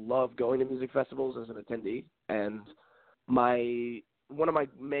 I love going to music festivals as an attendee, and one of my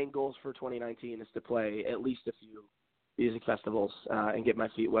main goals for 2019 is to play at least a few music festivals and get my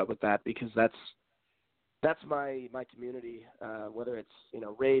feet wet with that, because that's my community. Whether it's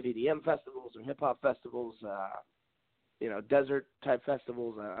rave EDM festivals or hip hop festivals, desert type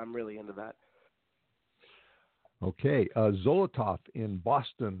festivals, I'm really into that. Okay. Zolotov in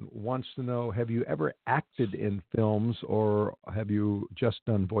Boston wants to know: have you ever acted in films, or have you just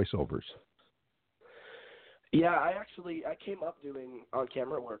done voiceovers? Yeah, I came up doing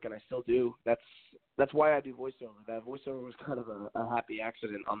on-camera work, and I still do. That's why I do voiceover. That voiceover was kind of a happy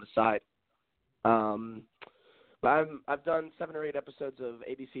accident on the side. But I've done 7 or 8 episodes of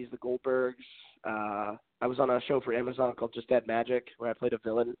ABC's The Goldbergs. I was on a show for Amazon called Just Add Magic, where I played a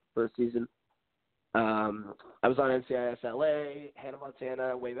villain for a season. I was on NCIS LA, Hannah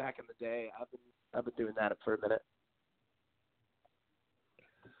Montana, way back in the day. I've been doing that for a minute.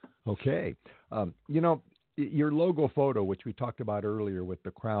 Okay. Your logo photo, which we talked about earlier with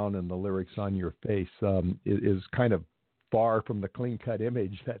the crown and the lyrics on your face, is kind of far from the clean-cut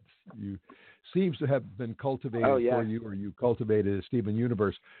image that you seems to have been cultivated for you, or you cultivated as Steven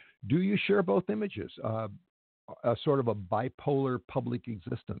Universe. Do you share both images, a sort of a bipolar public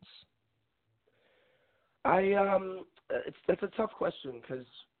existence? That's a tough question, because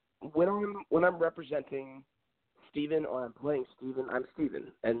when I'm representing Steven or I'm playing Steven, I'm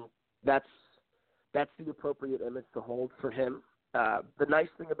Steven, and that's the appropriate image to hold for him. The nice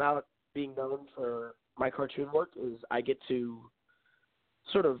thing about being known for my cartoon work is I get to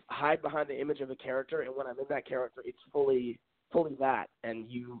sort of hide behind the image of a character, and when I'm in that character, it's fully that, and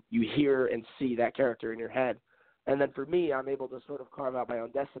you hear and see that character in your head. And then for me, I'm able to sort of carve out my own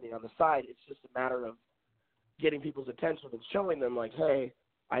destiny on the side. It's just a matter of getting people's attention and showing them, like, hey,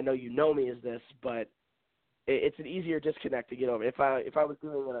 I know you know me as this, but it's an easier disconnect to get over. If I was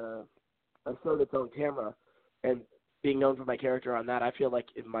doing a show that's on camera and being known for my character on that, I feel like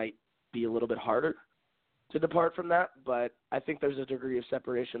it might be a little bit harder to depart from that, but I think there's a degree of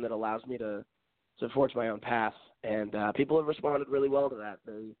separation that allows me to forge my own path, and people have responded really well to that.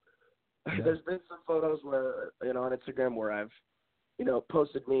 There's been some photos where, on Instagram where I've,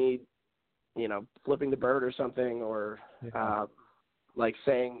 posted me, flipping the bird or something, or like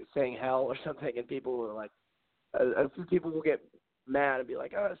saying hell or something, and people were like, a few people will get mad and be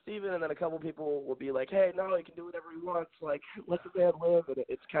like, oh, Steven, and then a couple people will be like, hey, no, he can do whatever he wants, like, let the man live, and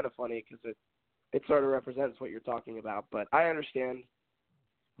it's kind of funny because it sort of represents what you're talking about. But I understand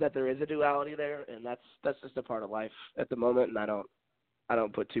that there is a duality there, and that's just a part of life at the moment, and I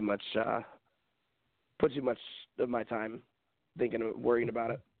don't put too much of my time worrying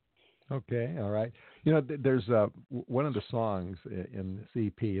about it. Okay, all right. There's one of the songs in the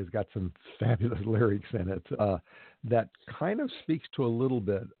EP has got some fabulous lyrics in it that kind of speaks to a little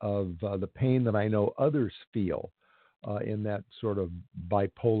bit of the pain that I know others feel in that sort of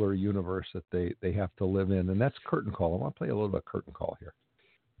bipolar universe that they have to live in, and that's Curtain Call. I want to play a little bit of Curtain Call here.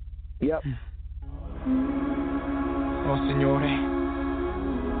 Yep. Oh Signore,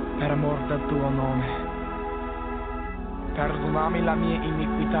 per amor del tuo nome, perdonami la mia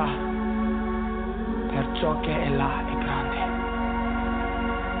iniquità, per ciò che è là è grande.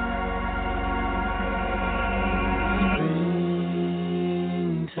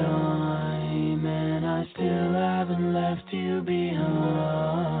 Springtime, and I still haven't left you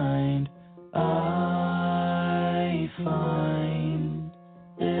behind. I find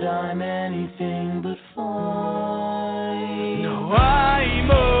that I'm anything but fine. No,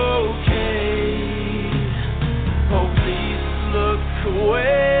 I'm okay. Oh, please look away.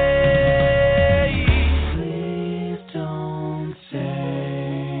 Please don't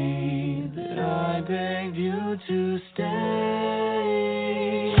say that I begged you to stay.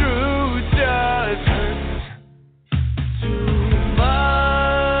 Truth just hurts too much.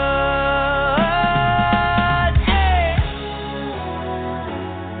 Hey.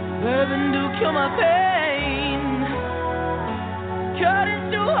 Living to kill my pain, cutting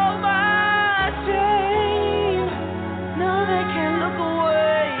to hold my shame. Now they can't look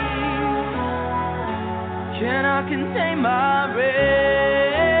away. Can I contain my rage?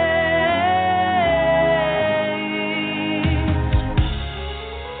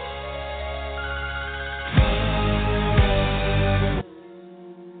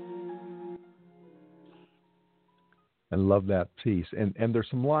 love that piece. And there's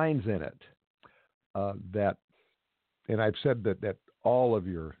some lines in it that, and I've said that all of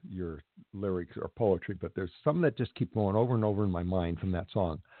your lyrics are poetry, but there's some that just keep going over and over in my mind from that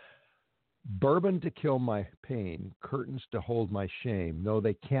song. Bourbon to kill my pain, curtains to hold my shame. No,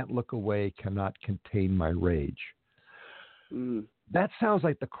 they can't look away, cannot contain my rage. That sounds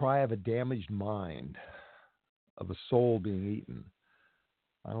like the cry of a damaged mind, of a soul being eaten.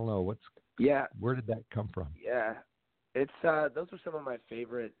 I don't know where did that come from? Yeah, it's those are some of my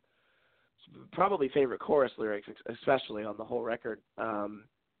probably favorite chorus lyrics, especially on the whole record.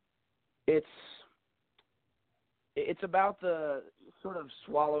 It's about the sort of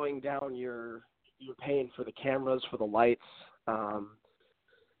swallowing down your pain for the cameras, for the lights.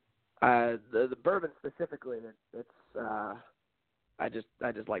 The bourbon specifically, it's I just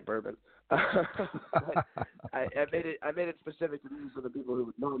like bourbon. I made it specific to me so the people who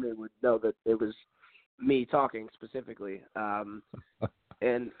would know me would know that it was me talking specifically.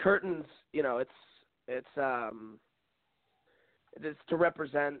 And curtains, it's to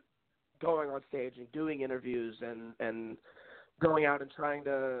represent going on stage and doing interviews and going out and trying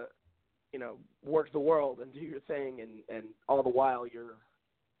to, work the world and do your thing, and all the while you're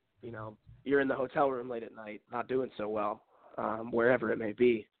in the hotel room late at night, not doing so well, wherever it may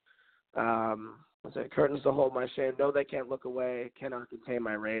be. Curtains to hold my shame. No, they can't look away, cannot contain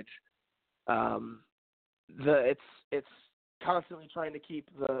my rage. It's constantly trying to keep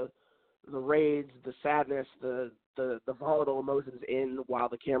the rage, the sadness, the volatile emotions in while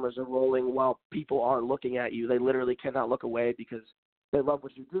the cameras are rolling, while people are looking at you. They literally cannot look away because they love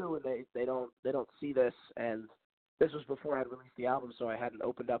what you do, and they don't see this. And this was before I had released the album, so I hadn't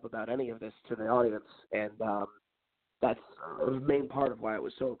opened up about any of this to the audience. And that's a main part of why it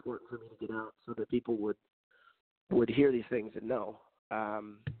was so important for me to get out, so that people would hear these things and know.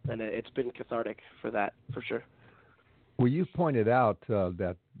 And it's been cathartic for that, for sure. Well, you've pointed out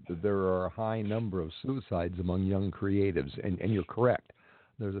that there are a high number of suicides among young creatives, and you're correct.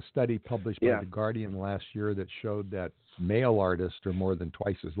 There's a study published by The Guardian last year that showed that male artists are more than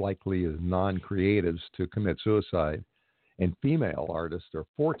twice as likely as non-creatives to commit suicide, and female artists are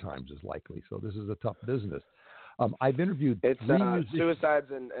 4 times as likely. So this is a tough business. I've interviewed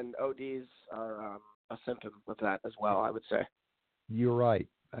suicides and ODs are a symptom of that as well, I would say. You're right.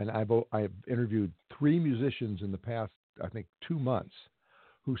 And I've interviewed 3 musicians in the past, I think, 2 months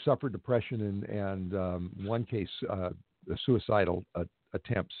who suffered depression and one case, suicidal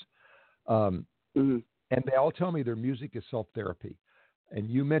attempts. And they all tell me their music is self-therapy. And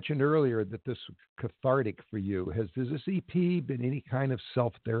you mentioned earlier that this was cathartic for you. Has this EP been any kind of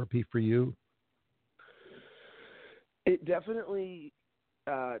self-therapy for you? It definitely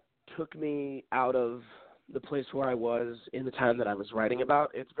took me out of the place where I was in the time that I was writing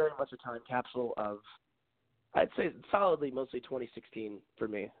about. It's very much a time capsule of, I'd say, solidly mostly 2016 for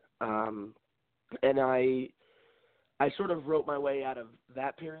me. And I sort of wrote my way out of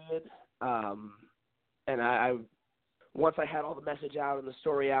that period. And I once I had all the message out and the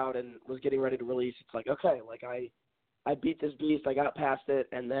story out and was getting ready to release, it's like, okay, like I beat this beast, I got past it,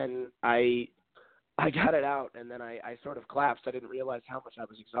 and then I got it out, and then I sort of collapsed. I didn't realize how much I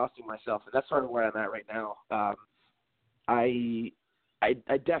was exhausting myself, and that's sort of where I'm at right now. I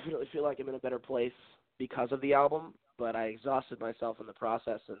definitely feel like I'm in a better place because of the album, but I exhausted myself in the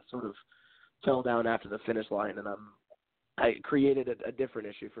process and sort of fell down after the finish line, and I created a different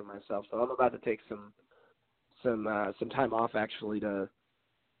issue for myself. So I'm about to take some time off actually to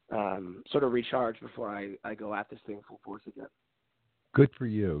sort of recharge before I go at this thing full force again. Good for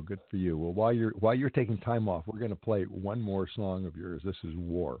you. Good for you. Well, while you're taking time off, we're going to play one more song of yours. This is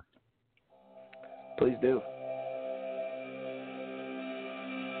War. Please do.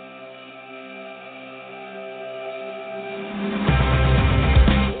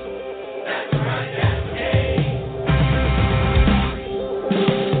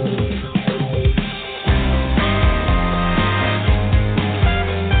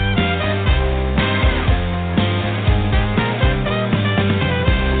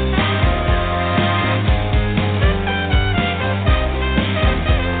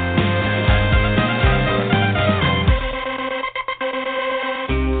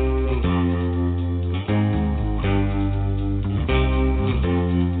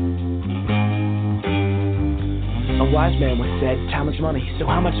 Money. So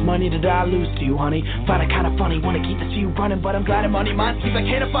how much money did I lose to you, honey? Find it kind of funny, want to keep the feud running, but I'm glad I'm money. Mine seems like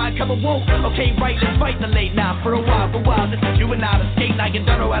can't find cover. Whoa, okay, right, let's fight in the late now for a while. This is you and I, the skate night, you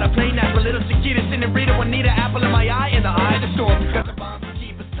don't know how to play now. A little cicadas in the reader, one need an apple in my eye, in the eye of the storm. Because the bombs will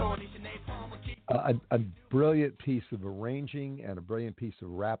keep us torn. A brilliant piece of arranging and a brilliant piece of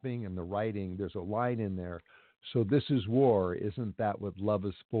rapping and the writing. There's a line in there So this is war. Isn't that what love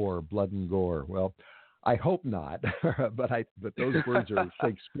is for? Blood and gore. Well, I hope not, but those words are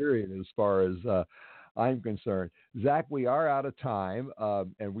Shakespearean as far as I'm concerned. Zach, we are out of time,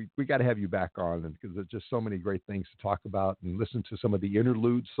 and we got to have you back on because there's just so many great things to talk about and listen to some of the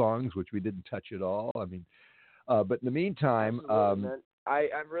interlude songs, which we didn't touch at all. I mean, but in the meantime,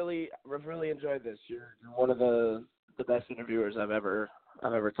 I've really enjoyed this. You're one of the best interviewers I've ever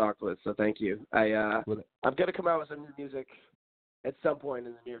talked with. So thank you. I'm gonna come out with some new music at some point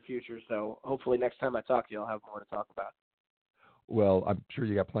in the near future. So hopefully next time I talk to you, I'll have more to talk about. Well, I'm sure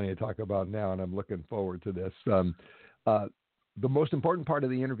you got plenty to talk about now, and I'm looking forward to this. The most important part of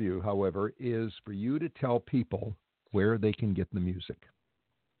the interview, however, is for you to tell people where they can get the music.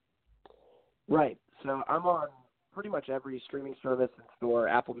 Right. So I'm on pretty much every streaming service and store: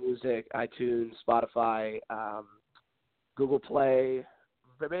 Apple Music, iTunes, Spotify, Google Play,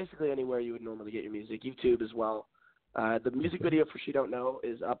 basically anywhere you would normally get your music, YouTube as well. The music video for She Don't Know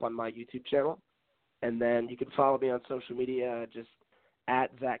is up on my YouTube channel. And then you can follow me on social media, just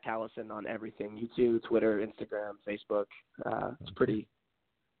at Zach Callison on everything: YouTube, Twitter, Instagram, Facebook. It's pretty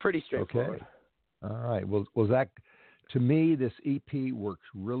straightforward. Okay. All right. Well, Zach, to me, this EP works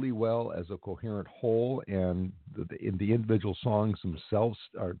really well as a coherent whole, and the individual songs themselves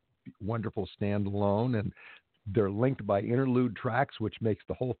are wonderful standalone, and they're linked by interlude tracks, which makes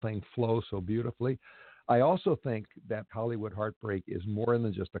the whole thing flow so beautifully. I also think that Hollywood Heartbreak is more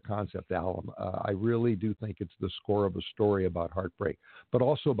than just a concept album. I really do think it's the score of a story about heartbreak, but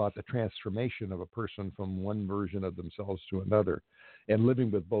also about the transformation of a person from one version of themselves to another, and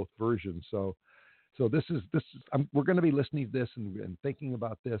living with both versions. So this is we're going to be listening to this and thinking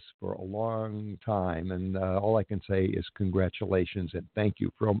about this for a long time. And all I can say is congratulations and thank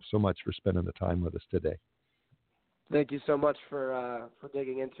you so much for spending the time with us today. Thank you so much for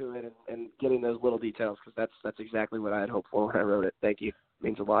digging into it and getting those little details, because that's exactly what I had hoped for when I wrote it. Thank you. It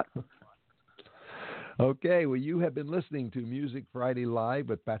means a lot. Okay, well, you have been listening to Music Friday Live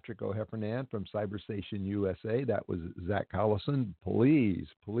with Patrick O'Heffernan from Cyberstation USA. That was Zach Callison. Please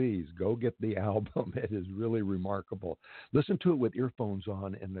go get the album. It is really remarkable. Listen to it with earphones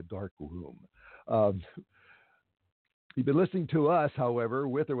on in the dark room. You've been listening to us, however,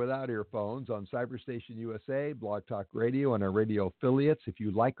 with or without earphones on Cyberstation USA, Blog Talk Radio, and our radio affiliates. If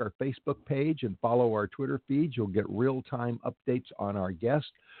you like our Facebook page and follow our Twitter feeds, you'll get real-time updates on our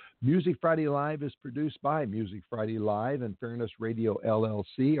guests. Music Friday Live is produced by Music Friday Live and Fairness Radio,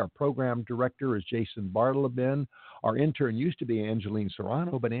 LLC. Our program director is Jason Bartleben. Our intern used to be Angeline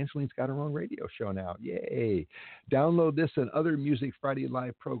Serrano, but Angeline's got her own radio show now. Yay. Download this and other Music Friday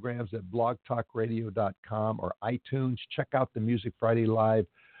Live programs at blogtalkradio.com or iTunes. Check out the Music Friday Live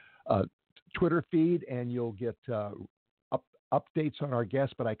Twitter feed, and you'll get updates on our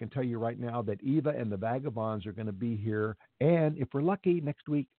guests. But I can tell you right now that Eva and the Vagabonds are going to be here, and if we're lucky, next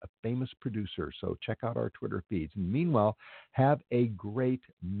week, a famous producer. So check out our Twitter feeds. And meanwhile, have a great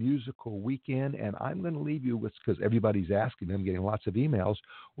musical weekend, and I'm going to leave you with, because everybody's asking, I'm getting lots of emails,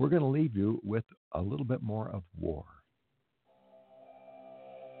 we're going to leave you with a little bit more of War.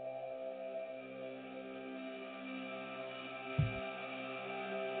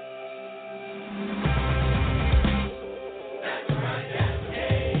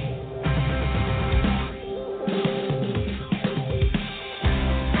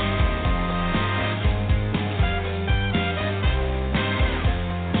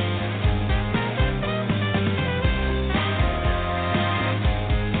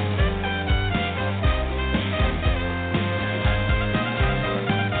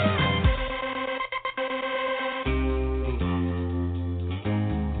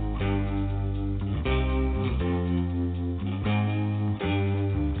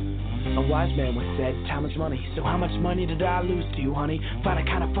 Man was said, time is money. So how much money did I lose to you, honey? Find it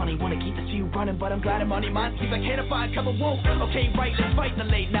kind of funny, wanna keep the few running, but I'm glad I'm money. Mine seems like can't find cover won't. Okay, right, let's fight the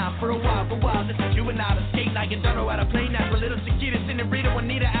late now for a while. This is you and I, the skate night. You don't know how to play now. For little Chiquitas in the Rita, one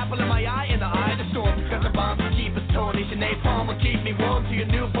need an apple in my eye, in the eye of the storm. Got the bombs to keep us torn. Each and napalm will keep me warm. To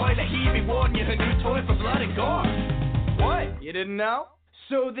your new boy, that he be warning you her new toy for blood and gore. What? You didn't know?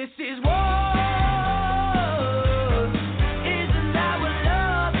 So this is war.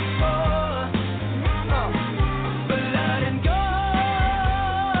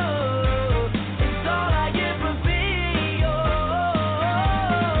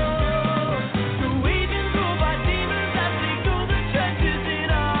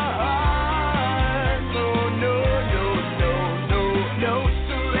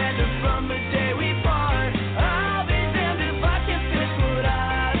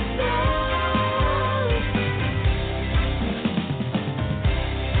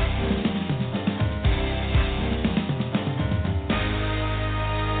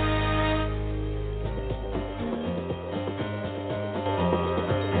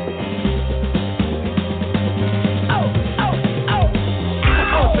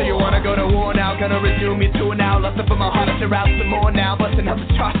 pure now. Lusting for my heart to route some more now. Busting up the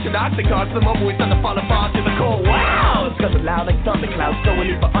charts and cigars. The more boys start to fall apart to the core. Wow! It's guzzling loud like thunderclouds. So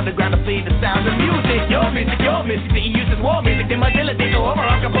we leave for underground to flee the sound of music. Your music, that you use is war music. Then my ability go over,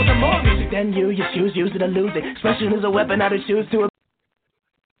 I compose more music. Then you choose, use it or lose it. Expression is a weapon, I to choose to